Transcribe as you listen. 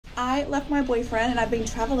I left my boyfriend and I've been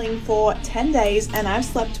traveling for 10 days and I've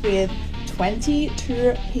slept with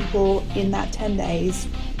 22 people in that 10 days.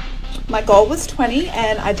 My goal was 20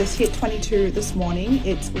 and I just hit 22 this morning.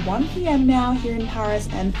 It's 1 p.m. now here in Paris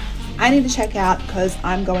and I need to check out because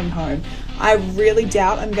I'm going home. I really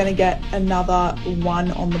doubt I'm going to get another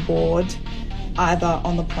one on the board, either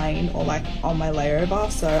on the plane or like on my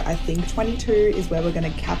layover. So I think 22 is where we're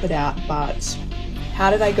going to cap it out. But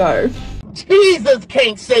how did I go? Jesus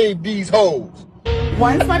can't save these hoes.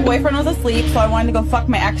 Once my boyfriend was asleep, so I wanted to go fuck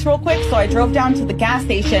my ex real quick, so I drove down to the gas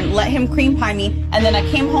station, let him cream pie me, and then I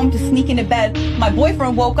came home to sneak into bed. My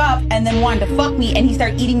boyfriend woke up and then wanted to fuck me, and he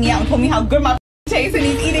started eating me out and told me how good my tastes, and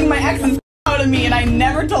he's eating my ex's out of me, and I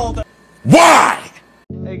never told him. Why?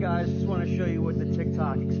 Hey guys, just want to show you what the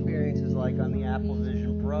TikTok experience is like on the Apple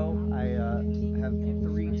Vision Pro. I have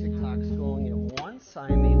 3 TikToks going at once. I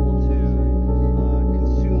am able to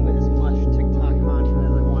consume as much TikTok content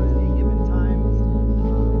as I want at any given time.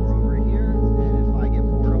 We're over here, and if I get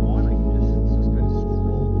bored of one, I can just kind of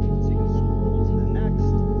scroll. So you can scroll to the next.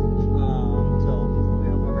 So we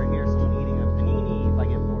have over here someone eating a panini. If I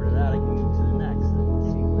get bored of that, I can move to the next and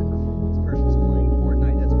see what this person's playing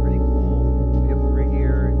Fortnite. That's pretty cool. We have over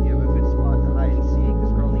here, you have a good spot to hide and seek.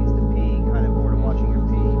 This girl needs to pee, kind of bored of watching her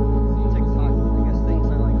pee. TikTok, I guess, thinks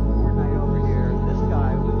I like Fortnite over here. This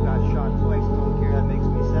guy who got shot twice, don't care. That makes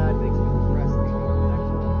me sad, makes me depressed. Makes me go to the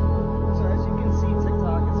next one. So as you can see,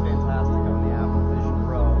 TikTok is fantastic on the Apple Vision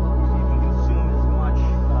Pro. You can consume as much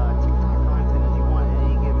TikTok content as you want at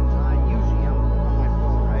any given time. Usually I'm on my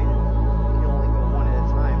phone, right? And you can only go one at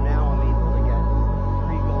a time. Now I'm able to get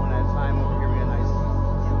 3 going at a time. Over here we got a nice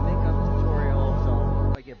makeup tutorial. So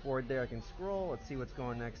if I get bored there, I can scroll. Let's see what's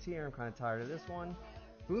going next here. I'm kind of tired of this one.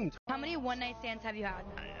 Boom. How many one-night stands have you had?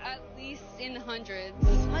 At least in the hundreds.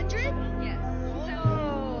 100? Yes.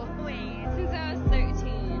 Oh, wait. Since I was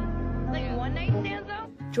 13. Like one-night stands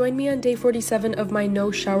though? Join me on day 47 of my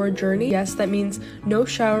no shower journey. Yes, that means no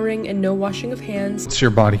showering and no washing of hands. What's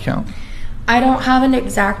your body count? I don't have an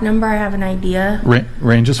exact number, I have an idea.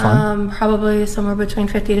 Range is fine. Probably somewhere between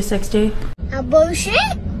 50 to 60. A bullshit?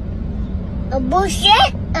 A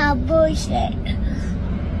bullshit? A bullshit.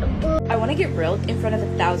 I want to get grilled in front of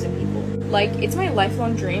 1,000 people. Like, it's my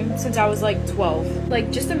lifelong dream since I was like 12.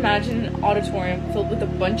 Like, just imagine an auditorium filled with a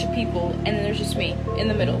bunch of people and then there's just me in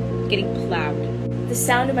the middle, getting plowed. The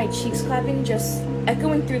sound of my cheeks clapping just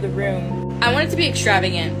echoing through the room. I want it to be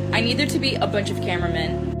extravagant. I need there to be a bunch of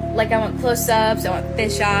cameramen. Like, I want close-ups, I want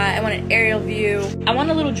fisheye, I want an aerial view. I want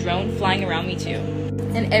a little drone flying around me too.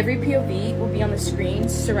 And every POV will be on the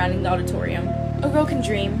screens surrounding the auditorium. A girl can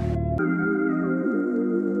dream.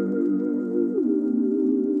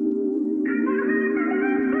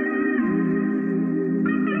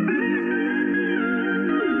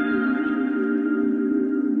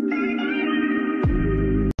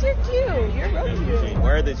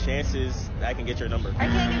 What are the chances that I can get your number? I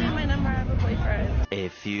can't give you my number, I have a boyfriend. A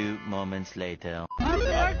few moments later. Off the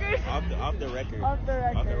record? Off the record. Off the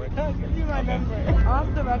record. Off the record. I'll give you my number.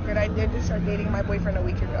 Off the record, I did just start dating my boyfriend a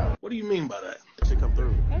week ago. What do you mean by that? That should come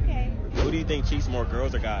through. Okay. Who do you think cheats more,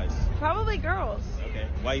 girls or guys? Probably girls. Okay.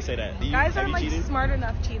 Why you say that? Guys have are you like cheated? smart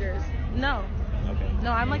enough cheaters. No. Okay.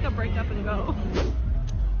 No, I'm like a break up and go.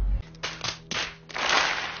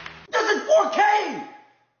 This is 4K!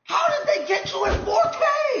 How did they get you in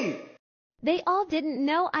 4K? They all didn't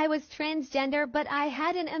know I was transgender, but I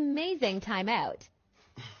had an amazing time out.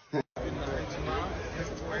 That's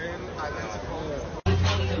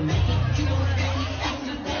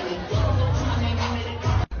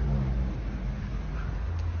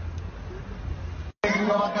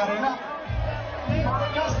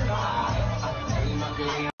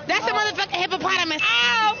a motherfucking hippopotamus.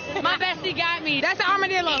 Ow! My bestie got me. That's an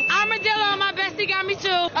armadillo. Armadillo, my bestie got me too.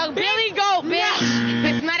 A billy goat, bitch.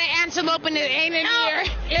 It's not an antelope and it ain't an ear.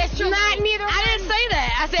 It's not neither. I didn't say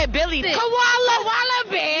that. I said billy. Koala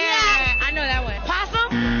bear. Yeah, I know that one.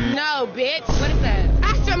 Possum? No, bitch. What is that?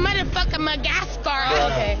 That's a motherfucking Madagascar. Oh,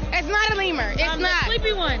 okay. It's not a lemur. It's not. The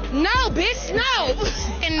sleepy one. No, bitch. No.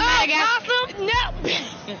 In Madagascar. No.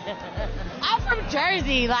 I'm from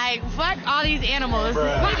Jersey. Like, fuck all these animals.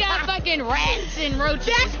 Bruh. We got fucking rats and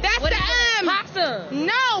roaches. That's what the possum.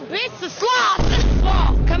 No, bitch, the sloth.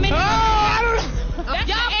 Sloth. Come in. Oh, I don't know.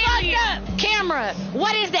 Y'all fucked up. Camera.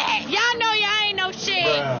 What is that? Y'all know y'all ain't no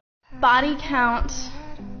shit. Body count,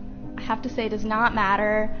 I have to say, does not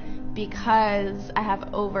matter. Because I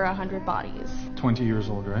have over 100 bodies. 20 years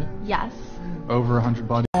old, right? Yes. Over 100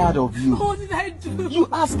 bodies. Tired of you. What did I do? You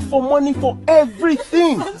ask for money for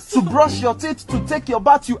everything. To brush your teeth, to take your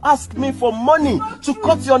bath, you ask me for money. To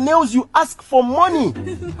cut your nails, you ask for money.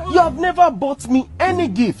 You have never bought me any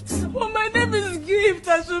gifts. Well, my name is Gift.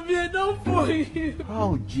 I should be enough for you.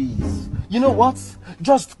 Oh, jeez. You know what?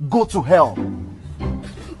 Just go to hell.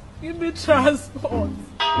 Give me transport.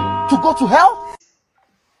 To go to hell?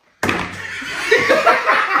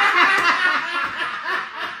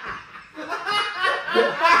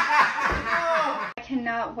 I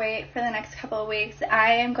cannot wait for the next couple of weeks.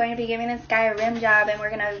 I am going to be giving this guy a rim job, and we're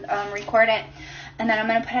going to record it, and then I'm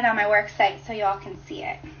going to put it on my work site so y'all can see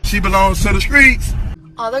it. She belongs to the streets.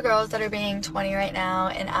 All the girls that are being 20 right now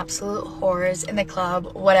and absolute whores in the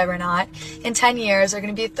club, whatever not, in 10 years are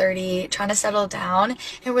going to be 30, trying to settle down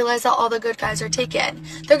and realize that all the good guys are taken.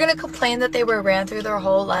 They're going to complain that they were ran through their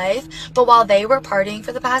whole life, but while they were partying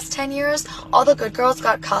for the past 10 years, all the good girls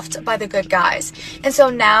got cuffed by the good guys. And so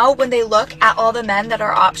now when they look at all the men that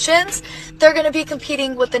are options, they're going to be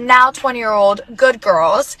competing with the now 20-year-old good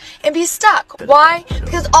girls and be stuck. Why?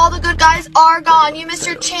 Because all the good guys are gone. You missed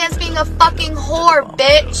your chance being a fucking whore,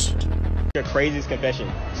 bitch. Your craziest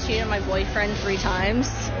confession. Cheated on my boyfriend 3 times.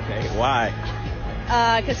 Okay, why?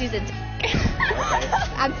 Because he's a d***.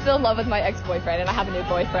 I'm still in love with my ex-boyfriend and I have a new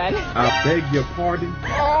boyfriend. I beg your pardon.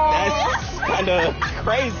 That's kind of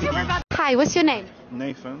crazy. Hi, what's your name?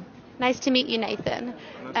 Nathan. Nice to meet you, Nathan.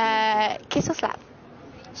 Kiss or slap?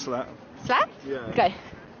 Slap. Slap? Yeah. Okay.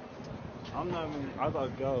 I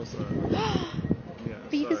got girls, so. Yeah,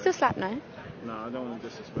 But you can still slap, no? No, I don't want to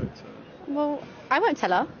disrespect her. Well, I won't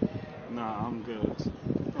tell her. Nah, I'm good.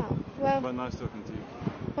 Oh, well. But nice talking to you.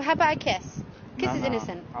 Well, how about a kiss? Kiss is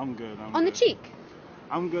innocent. I'm good. On the cheek?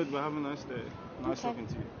 I'm good, but have a nice day. Nice talking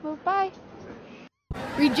to you. Well, bye.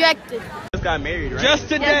 Rejected. Just got married, right? Just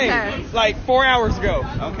today, Yes, like 4 hours ago.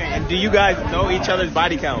 Okay, and do you guys know each other's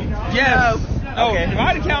body count? Yes. Oh, Okay.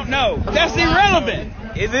 body count? No. That's irrelevant.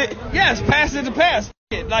 Is it? Yes, past is the past.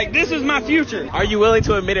 Like, this is my future. Are you willing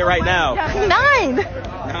to admit it right now? 9.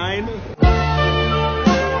 9?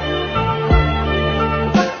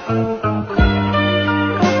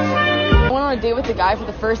 I went on a date with a guy for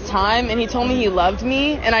the first time, and he told me he loved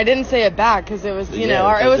me, and I didn't say it back because it was, you know,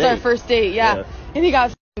 it was our first date, yeah. And he got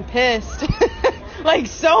f***ing pissed, like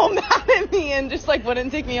so mad at me, and just like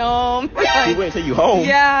wouldn't take me home. He wouldn't take you home?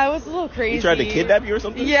 Yeah, it was a little crazy. He tried to kidnap you or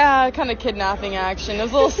something? Yeah, kind of kidnapping action. It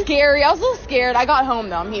was a little scary. I was a little scared. I got home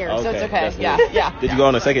though. I'm here, so it's okay. Yeah, yeah. Did you go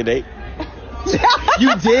on a second date?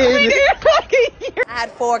 You did? We did like a year. I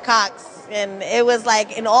had 4 cocks, and it was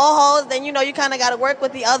like in all holes. Then you know you kind of got to work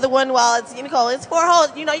with the other one while it's it's 4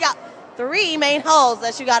 holes. You know you got 3 main holes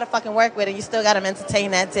that you got to fucking work with, and you still got to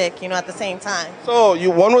entertain that dick. At the same time. So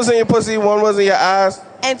one was in your pussy, one was in your ass,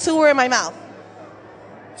 And 2 were in my mouth.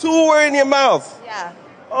 2 were in your mouth. Yeah.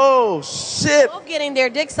 Oh shit! Both getting their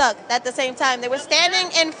dick sucked at the same time. They were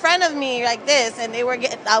standing in front of me like this, and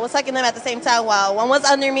I was sucking them at the same time while one was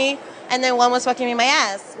under me, and then one was fucking me in my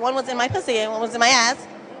ass. One was in my pussy, and one was in my ass,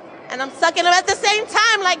 and I'm sucking them at the same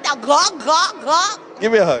time like that. Gawk, gawk, gawk.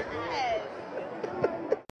 Give me a hug.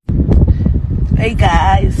 Hey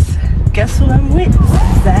guys, guess who I'm with?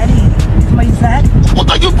 Zaddy. My Zaddy. What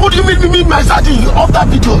are you putting me my Zaddy off that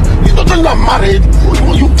video? You don't think I'm married?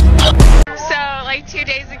 So, like 2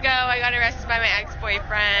 days ago, I got arrested by my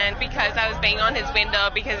ex-boyfriend because I was banging on his window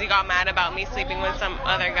because he got mad about me sleeping with some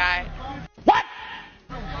other guy. What?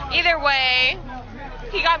 Either way,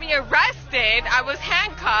 he got me arrested. I was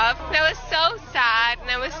handcuffed, and I was so sad, and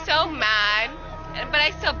I was so mad, but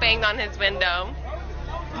I still banged on his window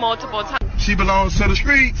multiple times. She belongs to the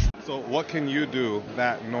streets. So what can you do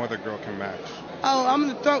that no other girl can match? Oh, I'm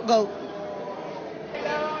the throat goat.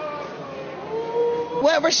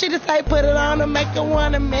 Whatever she decide, put it on to make her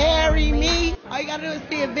want to marry me. All you gotta do is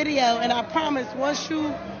see a video, and I promise, once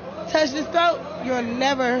you touch this throat, you'll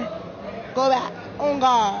never go back. On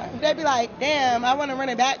God. They be like, damn, I want to run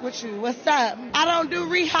it back with you. What's up? I don't do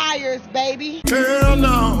rehires, baby. Girl,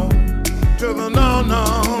 no. To the no,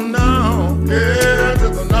 no, no. Yeah, to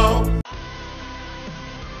the no.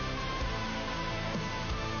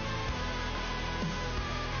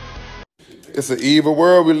 It's an evil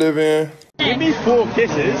world we live in. Give me 4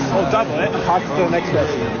 kisses, or double it, and pass it to the next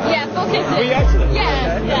person. Yeah, 4 kisses. Are you excellent?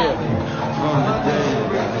 Yeah, Okay, yeah.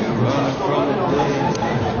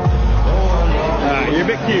 You're a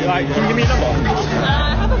bit cute. Like, can you give me a number?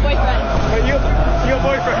 I have a boyfriend. Wait, your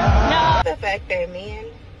boyfriend? No. The fact that men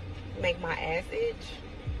make my ass itch,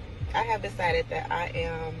 I have decided that I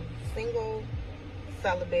am single,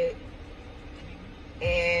 celibate,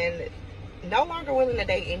 and no longer willing to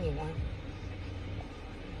date anyone.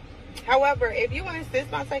 However, if you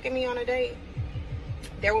insist on taking me on a date,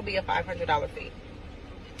 there will be a $500 fee.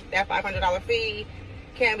 That $500 fee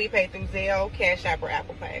can be paid through Zelle, Cash App, or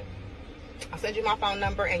Apple Pay. I'll send you my phone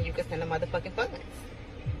number and you can send the motherfucking funds.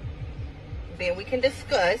 Then we can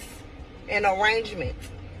discuss an arrangement.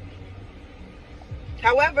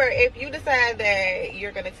 However, if you decide that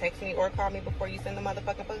you're going to text me or call me before you send the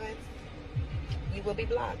motherfucking funds, you will be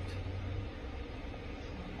blocked.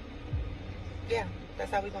 Yeah,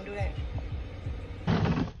 that's how we going to do that.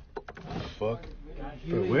 Fuck.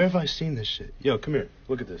 Bro, where have I seen this shit? Yo, come here.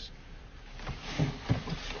 Look at this. What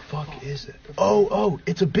the fuck is it? Oh,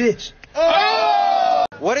 it's a bitch. Oh!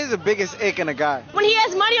 What is the biggest ick in a guy? When he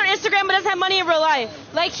has money on Instagram but doesn't have money in real life.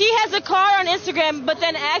 Like, he has a car on Instagram but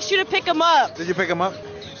then asks you to pick him up. Did you pick him up?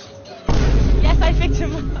 Yes, I picked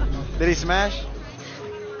him up. Did he smash?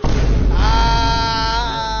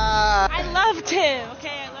 I loved him. Okay,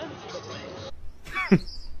 I loved him.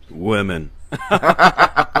 Women.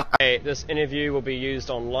 Hey, this interview will be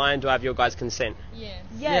used online. Do I have your guys' consent? Yes.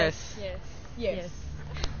 Yes. Yes. Yes.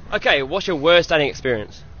 Okay, what's your worst dating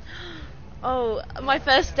experience? Oh, my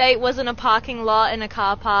first date was in a parking lot in a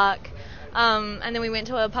car park, and then we went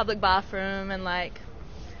to a public bathroom and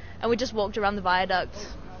we just walked around the viaduct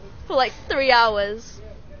for like 3 hours,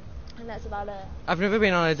 and that's about it. I've never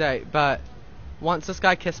been on a date, but once this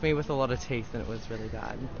guy kissed me with a lot of teeth and it was really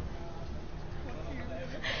bad.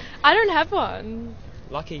 I don't have one.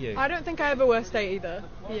 Lucky you. I don't think I have a worst date either.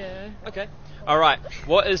 Yeah. Okay. Alright,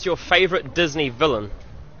 what is your favourite Disney villain?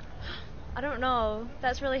 I don't know.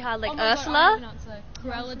 That's really hard. Like Oh my God, Ursula?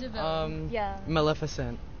 Cruella de Vil. Yeah.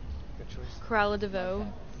 Maleficent. Good choice. Cruella de Vil.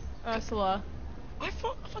 Ursula. I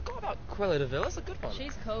forgot about Cruella de Vil. That's a good one.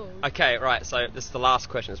 She's cool. Okay, right, so this is the last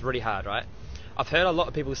question. It's really hard, right? I've heard a lot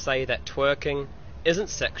of people say that twerking isn't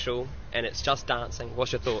sexual and it's just dancing.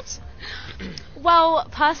 What's your thoughts? Well,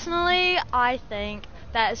 personally, I think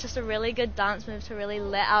that it's just a really good dance move to really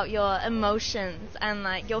let out your emotions and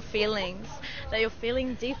like your feelings that you're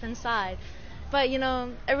feeling deep inside. But you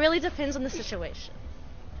know, it really depends on the situation.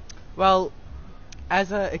 Well,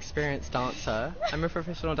 as an experienced dancer, I'm a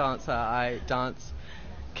professional dancer. I dance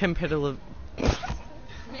competitively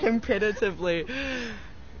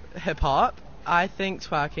hip hop. I think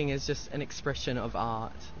twerking is just an expression of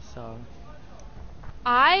art. So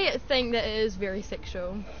I think that it is very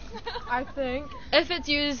sexual. I think if it's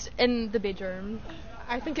used in the bedroom.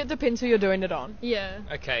 I think it depends who you're doing it on. Yeah.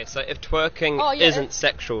 Okay, so if twerking isn't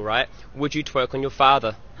sexual, right, would you twerk on your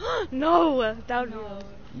father? No, that would no.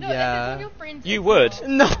 No, if it's on your friends. You would?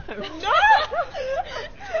 No. No.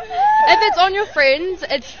 If it's on your friends,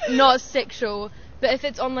 it's not sexual. But if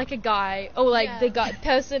it's on like a guy or like the guy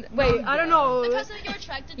person, wait, I don't know. The person that you're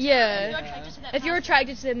attracted to. Yeah. If you're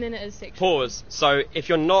attracted to them, then it is sexual. Pause. So if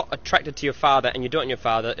you're not attracted to your father and you do it on your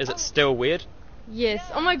father, is it still weird? Yes.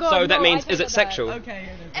 Oh my God. So that no, means, I is it sexual? Okay.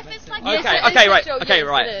 If it's like Okay, right. So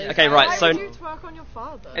why would you twerk on your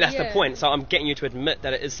father? that's the point. So I'm getting you to admit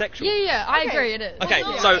that it is sexual. Yeah, I agree. It is. Okay,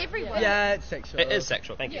 Well, so yeah, it's sexual. it is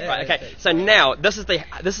sexual. Thank you. Yeah, Right. it Okay. is So now this is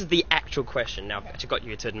the actual question. Now I've actually got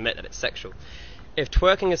you to admit that it's sexual. If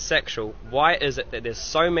twerking is sexual, why is it that there's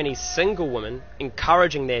so many single women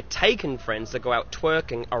encouraging their taken friends to go out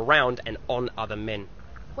twerking around and on other men?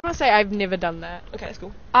 I want to say I've never done that. Okay, that's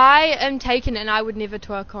cool. I am taken and I would never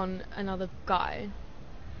twerk on another guy.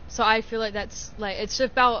 So I feel like that's like, it's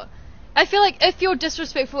about, I feel like if you're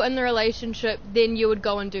disrespectful in the relationship, then you would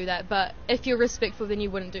go and do that. But if you're respectful, then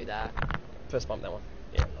you wouldn't do that. First bump that one.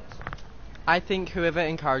 Yeah. I think whoever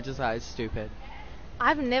encourages that is stupid.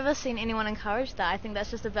 I've never seen anyone encourage that. I think that's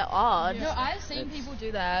just a bit odd. No, I've seen people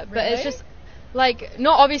do that, but it's just like,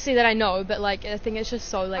 not obviously that I know, but like I think it's just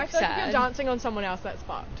so like sad. If you're dancing on someone else, that's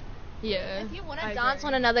fucked. Yeah. If you want to dance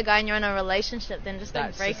on another guy and you're in a relationship, then just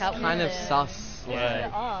don't break up with kind of it. sus. Yeah.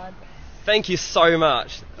 Odd. Thank you so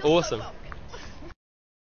much. Awesome.